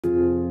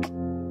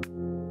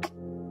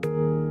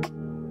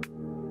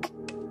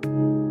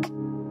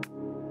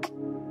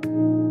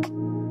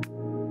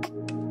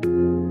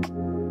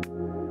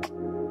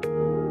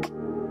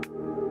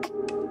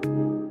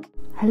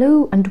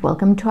Hello and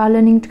welcome to our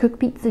Learning to Cook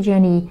Pizza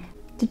journey.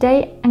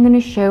 Today I'm going to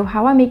show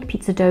how I make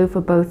pizza dough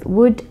for both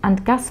wood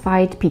and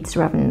gas-fired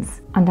pizza ovens.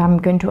 And I'm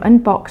going to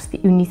unbox the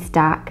Ooni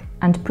Stack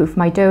and proof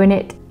my dough in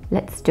it.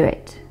 Let's do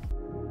it.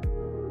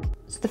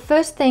 So the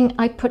first thing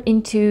I put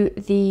into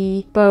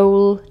the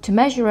bowl to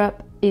measure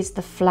up is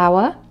the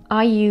flour.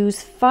 I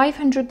use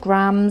 500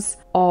 grams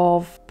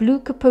of Blue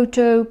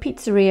Capoto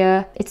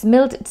Pizzeria. It's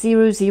milled at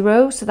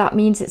 00, so that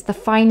means it's the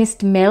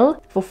finest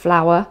mill for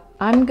flour.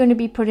 I'm going to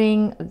be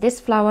putting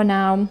this flour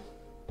now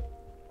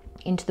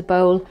into the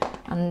bowl,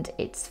 and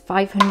it's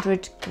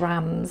 500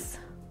 grams.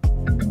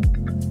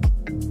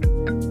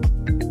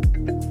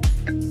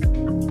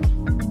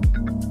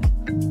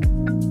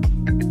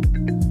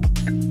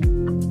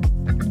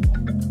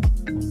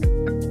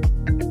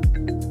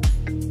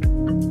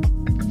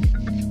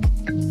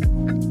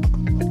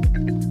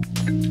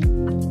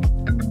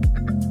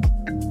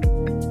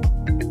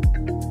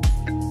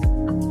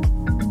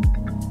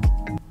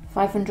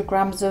 $500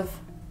 grams of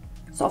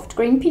soft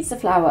grain pizza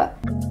flour.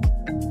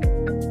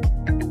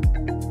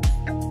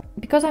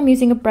 Because I'm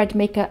using a bread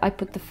maker, I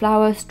put the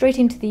flour straight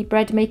into the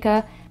bread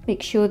maker.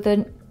 Make sure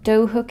the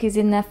dough hook is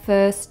in there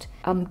first.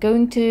 I'm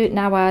going to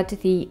now add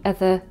the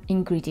other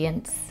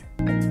ingredients.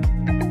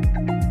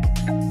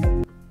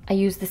 I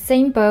use the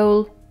same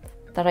bowl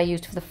that I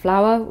used for the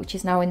flour, which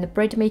is now in the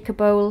bread maker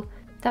bowl.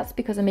 That's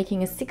because I'm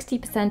making a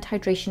 60%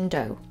 hydration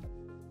dough.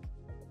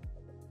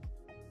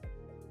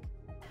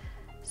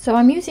 So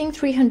I'm using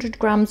 300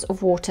 grams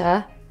of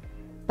water,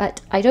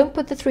 but I don't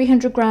put the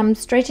 300 grams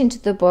straight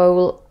into the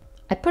bowl.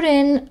 I put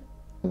in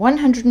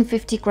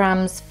 150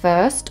 grams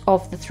first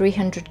of the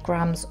 300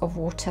 grams of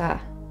water.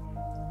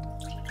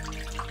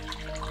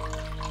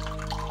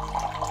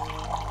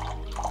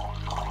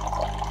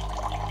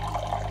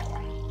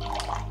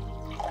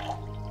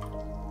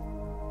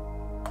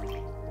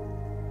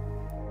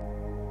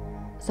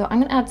 So I'm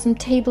going to add some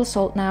table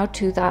salt now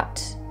to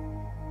that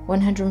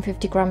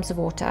 150 grams of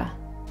water.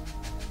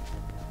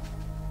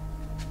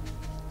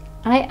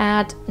 I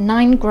add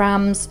 9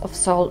 grams of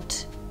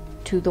salt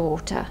to the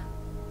water.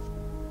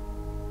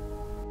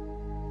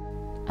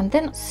 And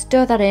then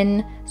stir that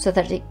in so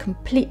that it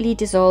completely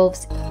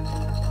dissolves.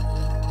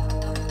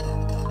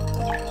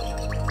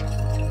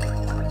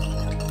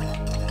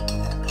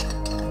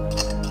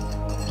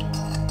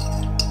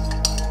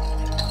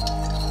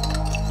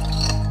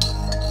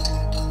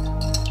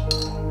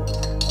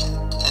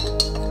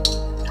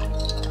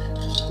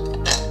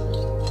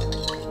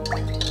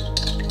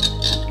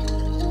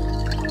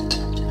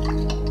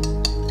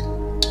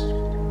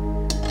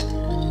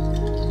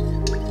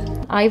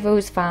 I've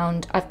always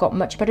found I've got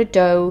much better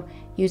dough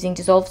using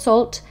dissolved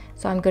salt,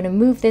 so I'm going to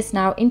move this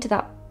now into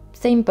that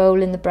same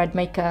bowl in the bread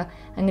maker.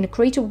 I'm going to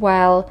create a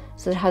well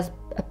so that it has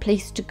a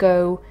place to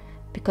go,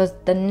 because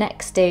the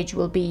next stage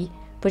will be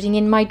putting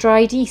in my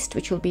dried yeast,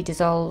 which will be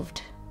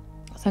dissolved.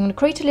 So I'm going to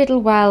create a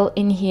little well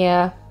in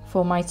here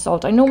for my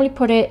salt. I normally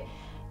put it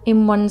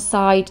in one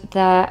side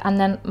there, and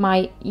then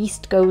my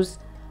yeast goes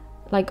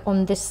like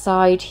on this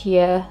side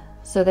here,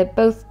 so they're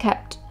both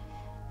kept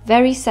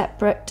very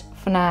separate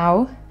for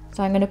now.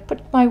 So I'm going to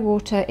put my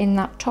water in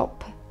that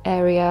top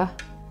area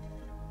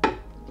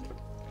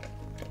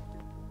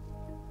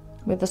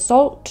with the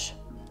salt,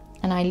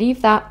 and I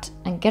leave that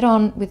and get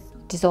on with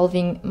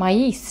dissolving my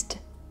yeast.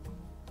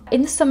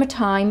 In the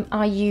summertime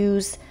I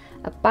use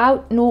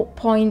about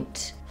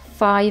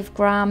 0.5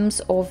 grams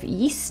of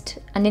yeast,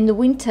 and in the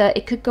winter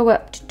it could go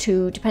up to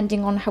 2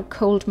 depending on how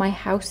cold my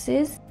house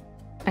is.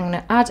 I'm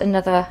going to add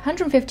another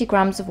 150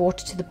 grams of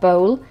water to the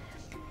bowl.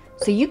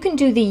 So you can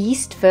do the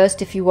yeast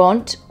first if you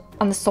want,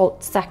 and the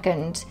salt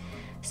second,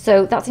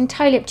 so that's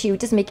entirely up to you. It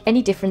doesn't make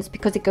any difference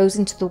because it goes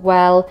into the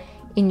well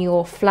in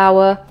your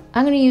flour.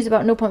 I'm going to use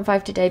about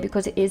 0.5 today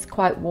because it is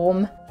quite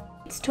warm.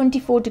 It's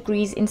 24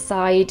 degrees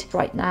inside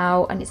right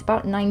now and it's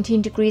about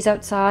 19 degrees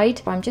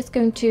outside. I'm just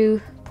going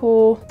to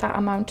pour that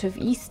amount of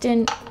yeast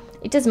in.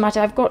 It doesn't matter,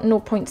 I've got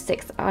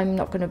 0.6. I'm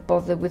not going to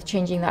bother with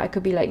changing that. It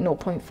could be like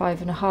 0.5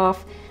 and a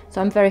half,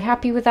 so I'm very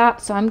happy with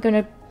that. So I'm going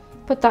to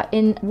put that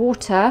in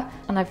water,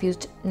 and I've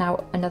used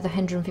now another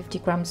 150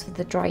 grams for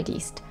the dried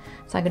yeast.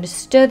 So I'm going to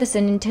stir this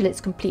in until it's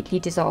completely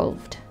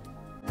dissolved.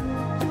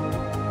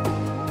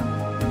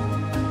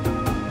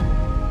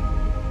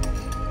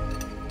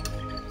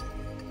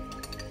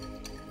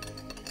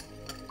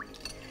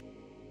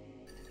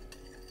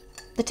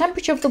 The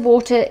temperature of the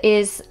water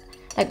is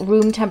like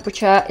room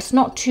temperature. It's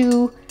not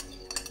too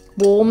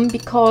warm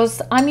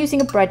because I'm using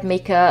a bread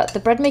maker. The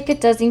bread maker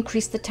does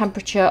increase the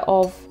temperature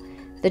of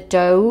the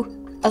dough.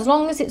 As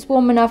long as it's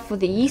warm enough for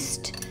the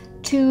yeast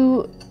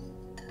to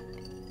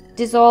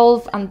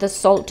dissolve and the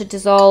salt to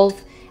dissolve,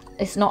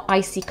 it's not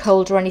icy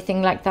cold or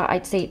anything like that.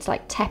 I'd say it's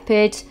like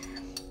tepid,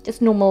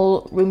 just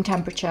normal room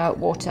temperature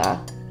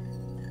water.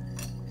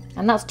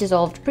 And that's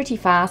dissolved pretty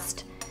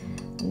fast.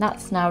 And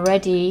that's now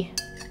ready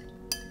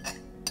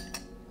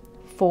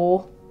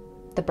for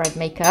the bread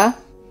maker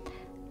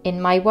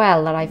in my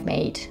well that I've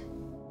made.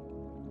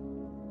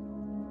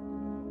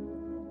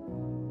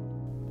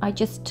 I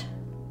just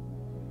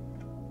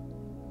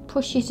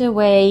push it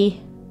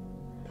away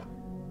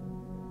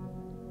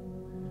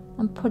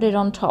and put it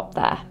on top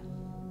there.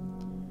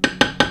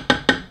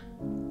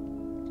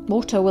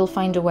 Water will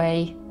find a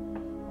way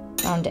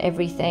around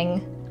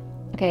everything.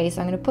 Okay,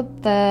 so I'm going to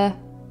put the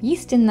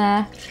yeast in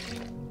there,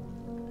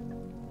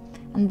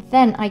 and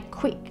then I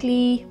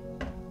quickly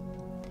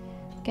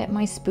get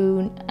my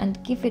spoon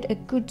and give it a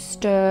good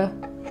stir,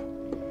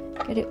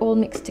 get it all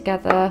mixed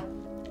together.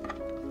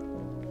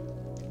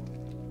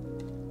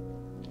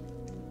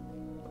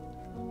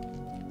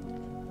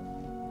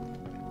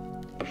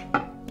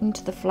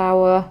 Into the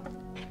flour.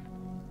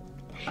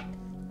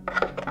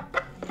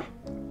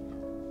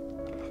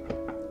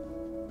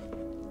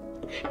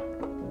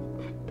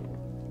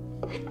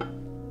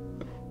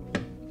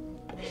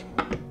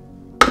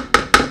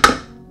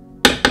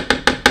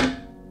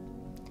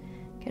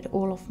 Get it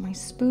all off my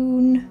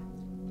spoon,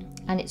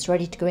 and it's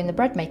ready to go in the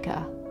bread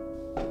maker.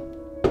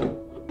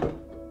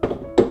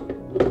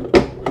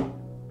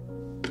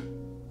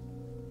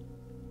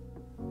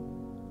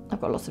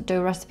 I've got lots of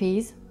dough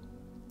recipes.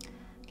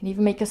 Can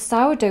even make a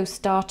sourdough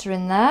starter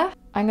in there.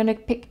 I'm going to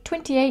pick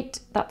 28,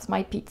 that's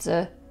my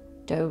pizza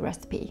dough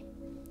recipe.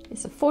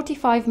 It's a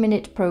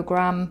 45-minute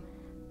program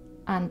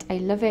and I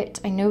love it.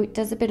 I know it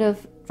does a bit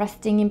of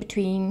resting in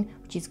between,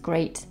 which is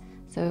great,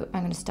 so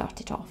I'm going to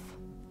start it off.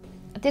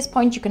 At this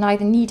point you can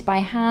either knead by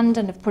hand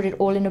and have put it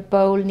all in a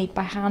bowl, knead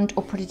by hand,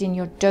 or put it in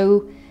your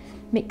dough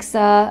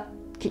mixer,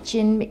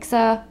 kitchen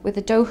mixer with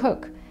a dough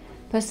hook.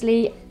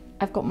 Personally,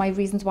 I've got my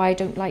reasons why I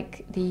don't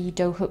like the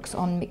dough hooks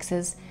on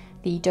mixers.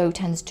 The dough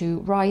tends to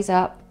rise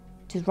up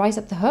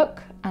the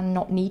hook and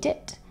not knead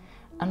it.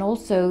 And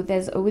also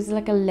there's always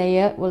like a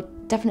layer, well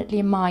definitely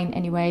in mine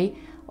anyway,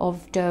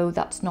 of dough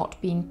that's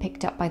not being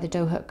picked up by the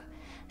dough hook.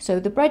 So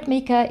the bread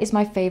maker is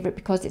my favorite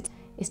because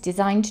it's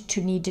designed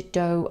to knead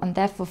dough, and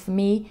therefore for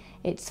me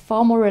it's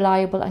far more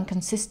reliable and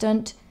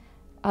consistent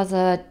as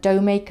a dough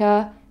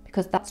maker,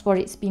 because that's what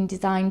it's been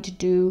designed to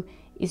do,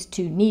 is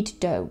to knead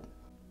dough.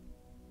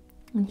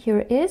 And here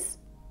it is,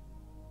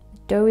 the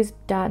dough is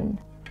done.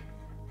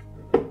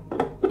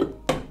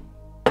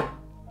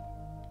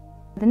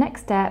 The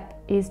next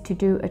step is to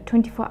do a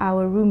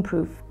 24-hour room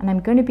proof, and I'm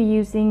going to be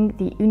using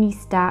the Ooni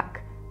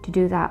Stack to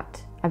do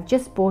that. I've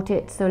just bought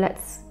it, so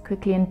let's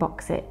quickly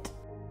unbox it.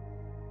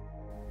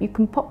 You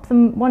can pop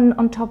them one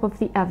on top of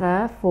the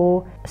other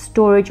for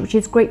storage, which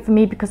is great for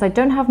me because I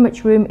don't have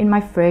much room in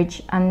my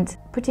fridge, and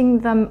putting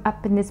them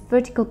up in this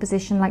vertical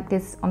position like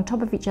this on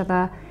top of each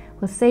other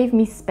will save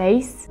me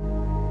space.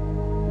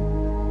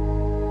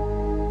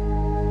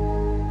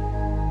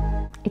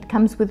 It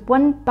comes with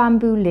one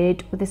bamboo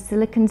lid with a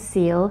silicone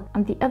seal,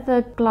 and the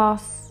other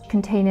glass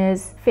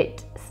containers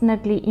fit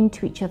snugly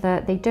into each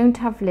other. They don't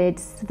have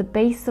lids, so the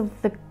base of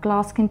the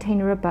glass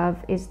container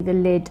above is the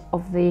lid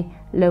of the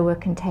lower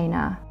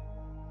container.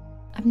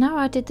 I've now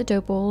added the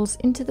dough balls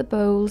into the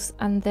bowls,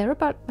 and they're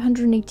about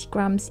 180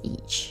 grams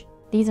each.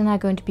 These are now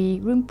going to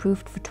be room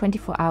proofed for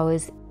 24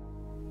 hours.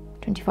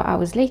 24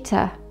 hours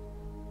later,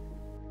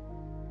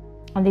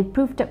 and they've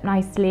proofed up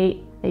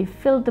nicely. They've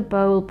filled the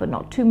bowl, but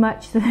not too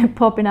much, so they're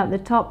popping out the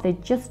top. They're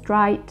just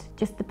right,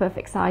 just the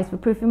perfect size for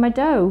proofing my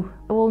dough.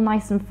 All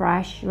nice and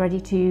fresh, ready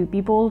to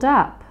be balled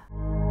up.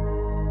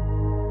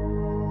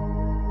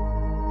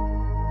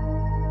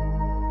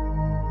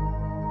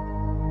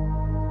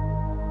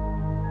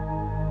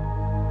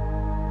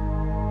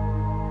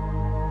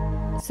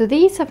 So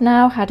these have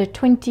now had a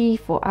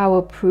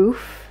 24-hour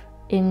proof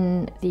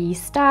in the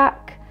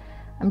stack.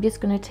 I'm just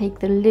going to take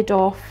the lid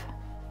off.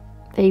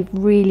 They've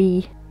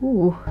really,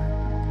 ooh.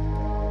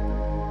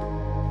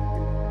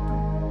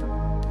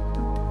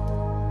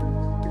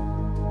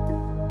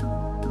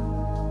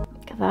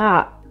 Look at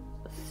that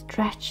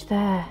stretch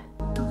there.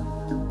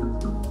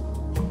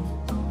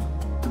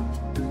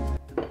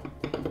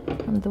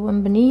 And the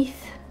one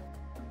beneath.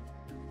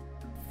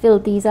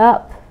 Filled these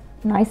up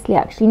nicely,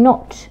 actually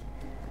not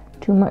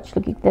too much.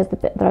 Look, there's the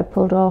bit that I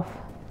pulled off.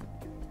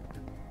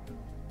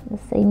 The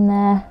same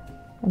there.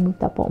 I moved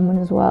that bottom one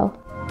as well.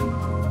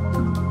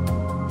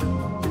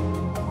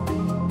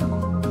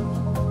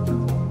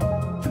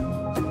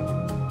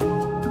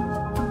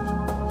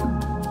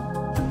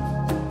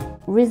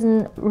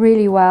 Risen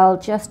really well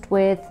just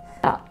with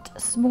that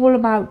small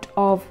amount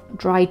of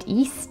dried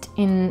yeast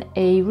in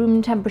a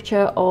room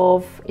temperature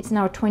of, it's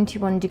now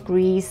 21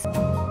 degrees.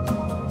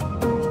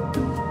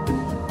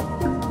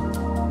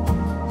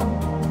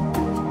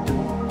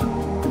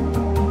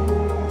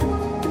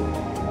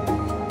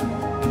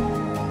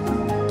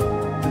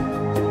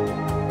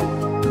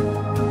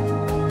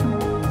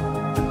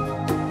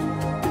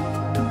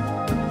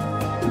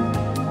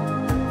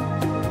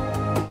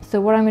 So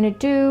what I'm going to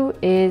do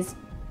is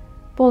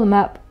ball them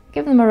up,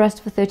 give them a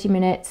rest for 30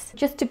 minutes.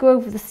 Just to go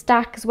over the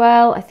stack as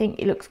well, I think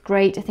it looks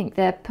great. I think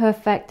they're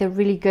perfect, they're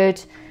really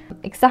good.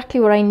 Exactly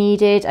what I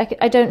needed.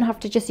 I don't have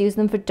to just use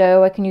them for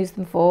dough, I can use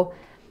them for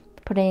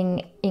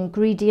putting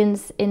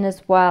ingredients in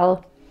as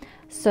well.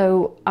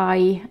 So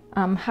I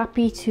am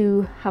happy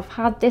to have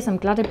had this. I'm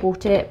glad I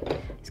bought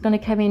it. It's going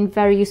to come in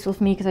very useful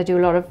for me because I do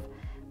a lot of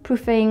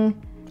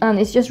proofing, and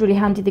it's just really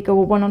handy. They go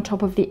one on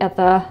top of the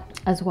other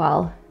as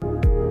well.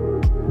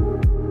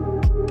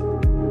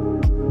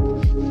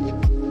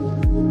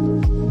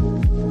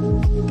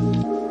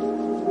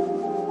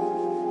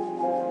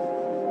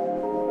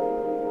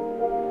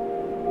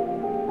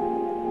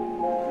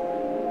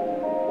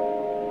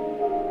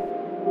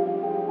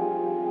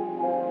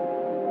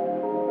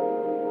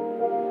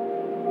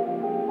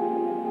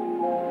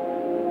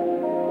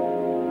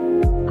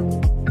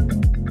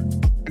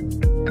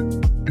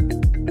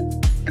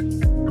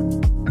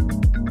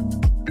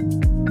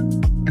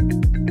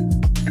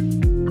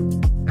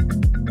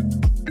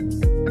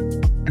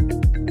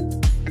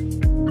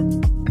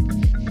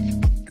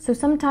 So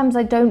sometimes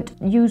I don't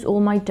use all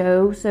my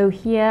dough. So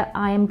here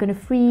I am going to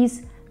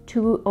freeze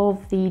 2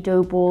 of the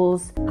dough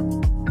balls.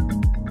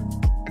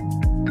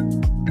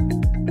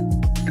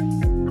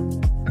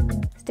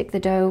 Stick the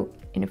dough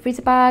in a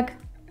freezer bag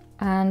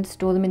and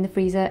store them in the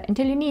freezer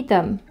until you need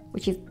them,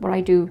 which is what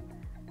I do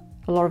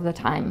a lot of the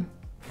time.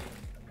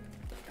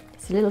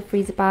 It's a little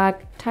freezer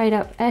bag, tied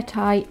up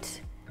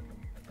airtight,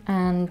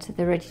 and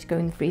they're ready to go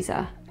in the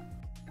freezer.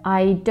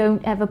 I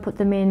don't ever put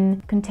them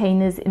in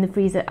containers in the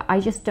freezer. I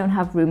just don't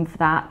have room for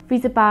that.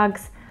 Freezer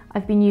bags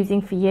I've been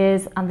using for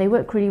years and they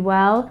work really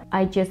well.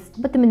 I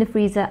just put them in the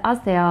freezer as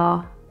they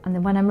are, and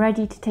then when I'm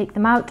ready to take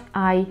them out,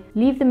 I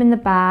leave them in the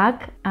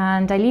bag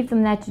and I leave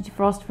them there to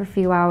defrost for a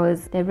few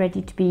hours. They're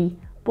ready to be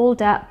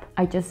balled up.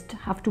 I just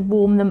have to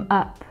warm them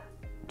up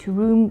to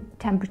room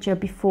temperature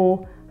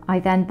before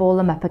I then ball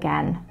them up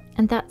again.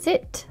 And that's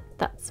it.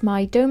 That's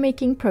my dough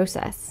making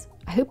process.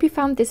 I hope you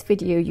found this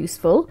video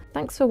useful.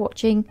 Thanks for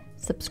watching.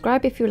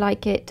 Subscribe if you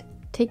like it.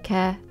 Take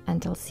care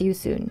and I'll see you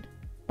soon.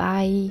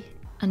 Bye.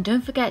 And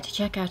don't forget to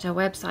check out our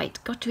website,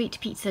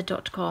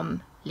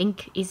 gottoeatpizza.com.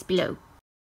 Link is below.